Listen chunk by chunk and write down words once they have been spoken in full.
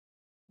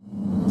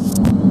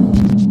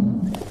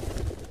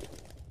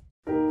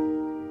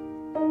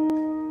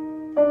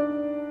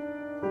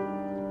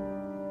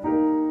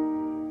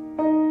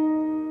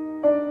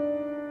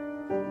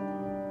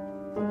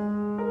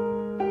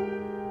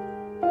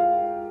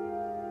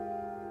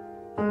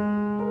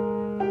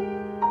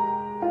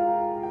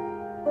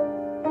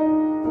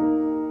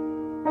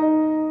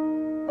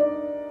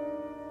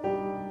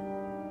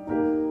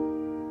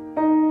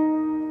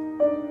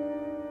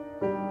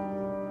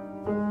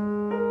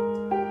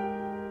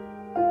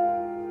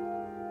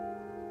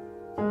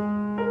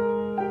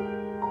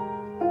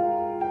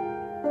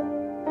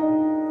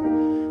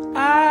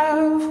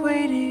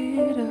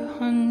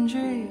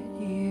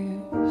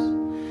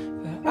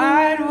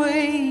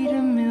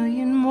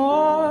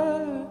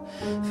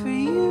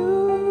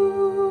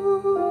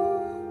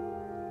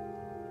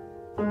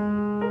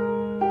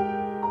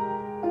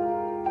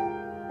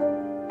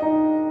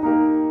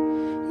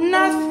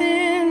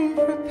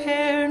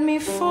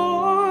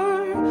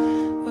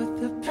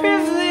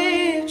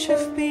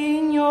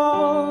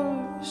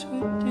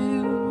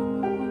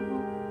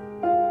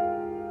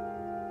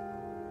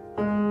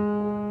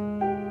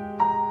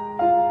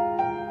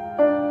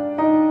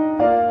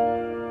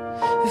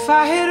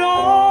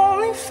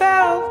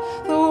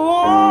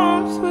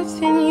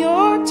within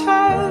your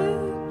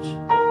touch.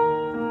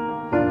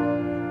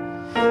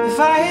 If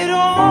I had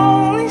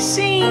only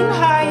seen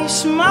how you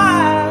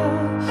smile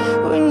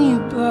when you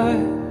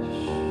blush,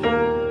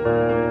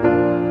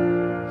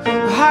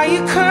 or how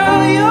you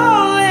curl your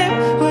lip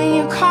when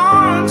you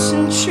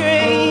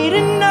concentrate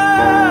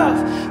enough,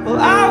 well,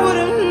 I would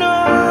have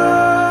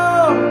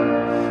known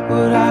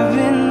what I've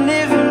been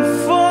living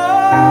for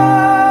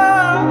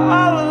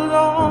all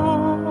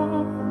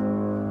along.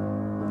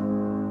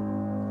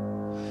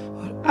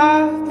 What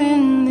I've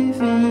been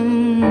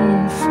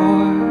living for.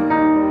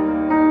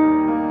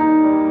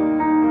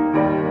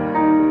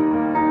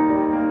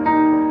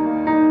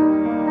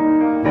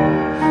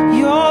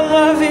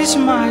 Love is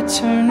my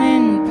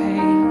turning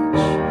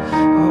page,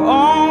 or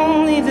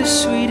only the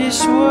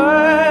sweetest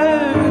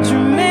words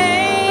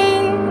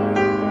remain.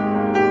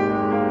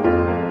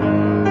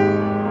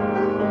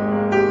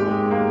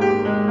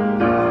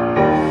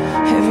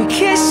 Every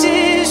kiss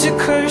is a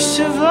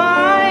cursive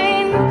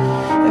line,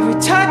 every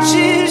touch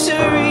is a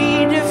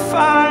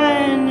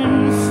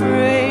redefining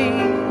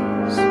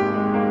phrase.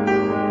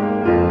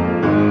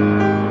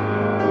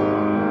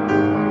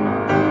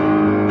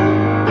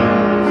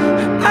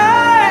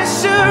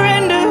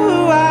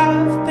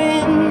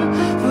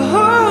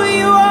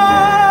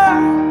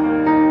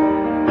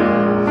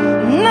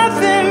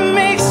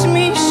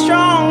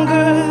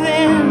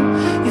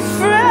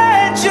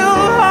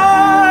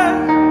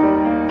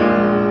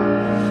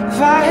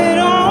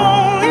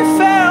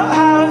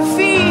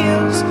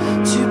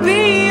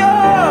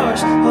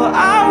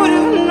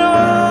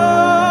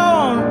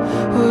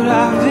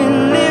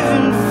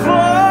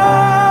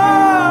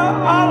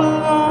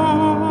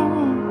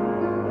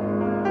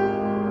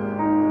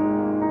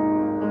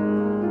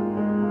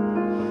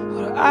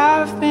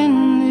 I've been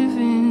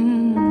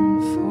living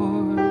for.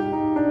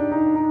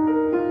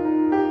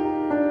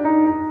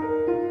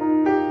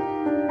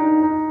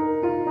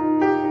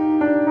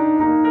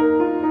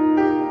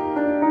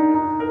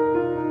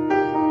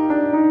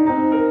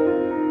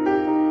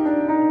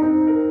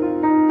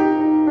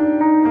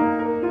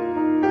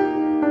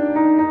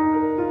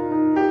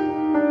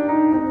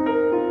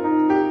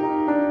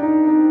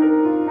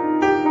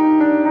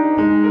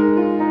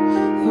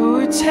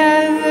 We're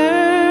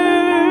tethered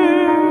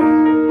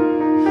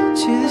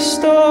to the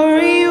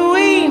story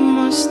we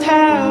must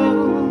tell.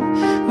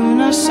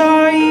 When I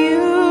saw you,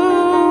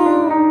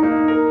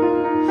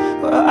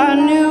 well, I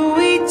knew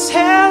we'd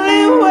tell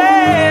it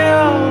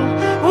well.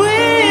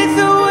 With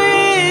a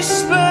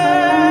whisper,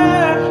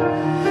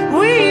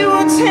 we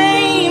will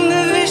tame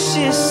the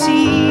vicious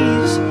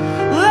seas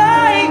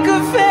like a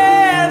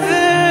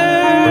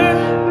feather,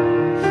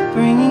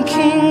 bringing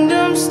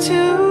kingdoms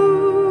to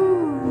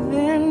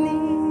their knees.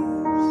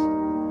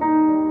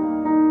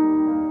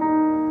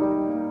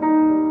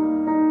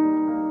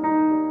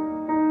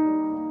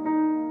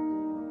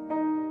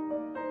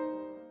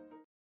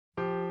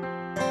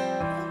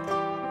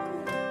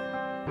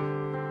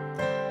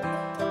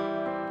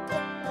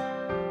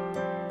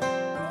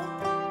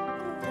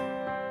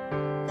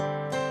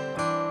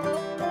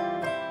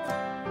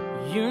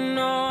 You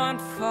know I'd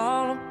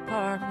fall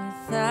apart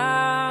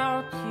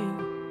without you.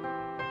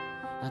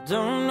 I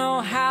don't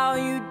know how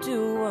you do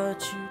what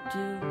you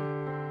do,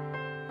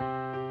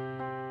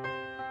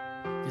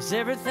 'cause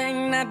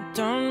everything that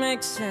don't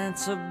make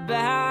sense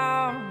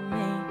about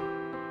me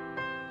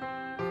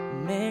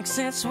makes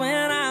sense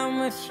when I'm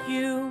with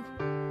you.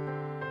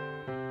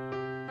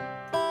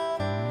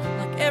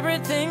 Like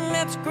everything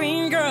that's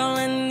green, girl,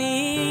 I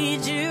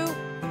need you,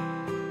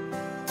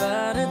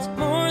 but it's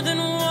more than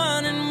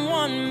one and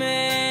one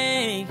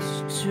makes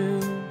two.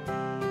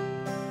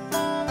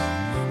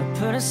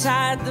 Put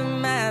aside the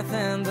math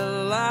and the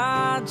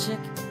logic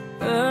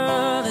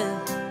of it.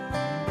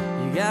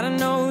 You gotta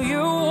know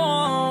you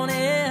want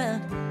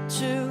it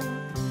too,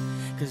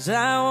 'cause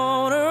I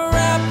wanna